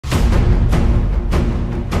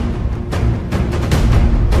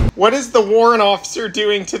What is the warrant officer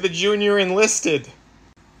doing to the junior enlisted?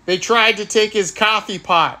 They tried to take his coffee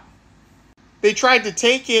pot. They tried to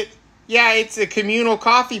take it. Yeah, it's a communal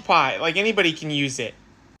coffee pot. Like, anybody can use it.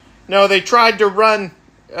 No, they tried to run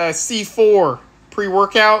C4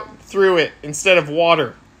 pre-workout through it instead of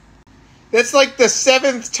water. That's like the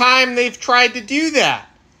 7th time they've tried to do that.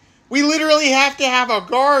 We literally have to have a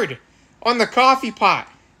guard on the coffee pot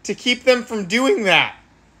to keep them from doing that.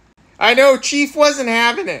 I know Chief wasn't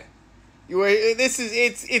having it.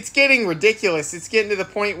 It's getting ridiculous. It's getting to the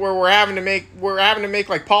point where we're having to make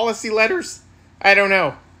like policy letters. I don't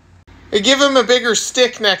know. Hey, give him a bigger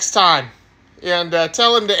stick next time and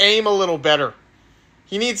tell him to aim a little better.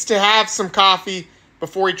 He needs to have some coffee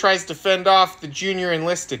before he tries to fend off the junior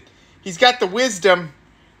enlisted. He's got the wisdom,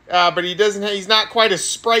 but he's not quite as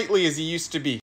sprightly as he used to be.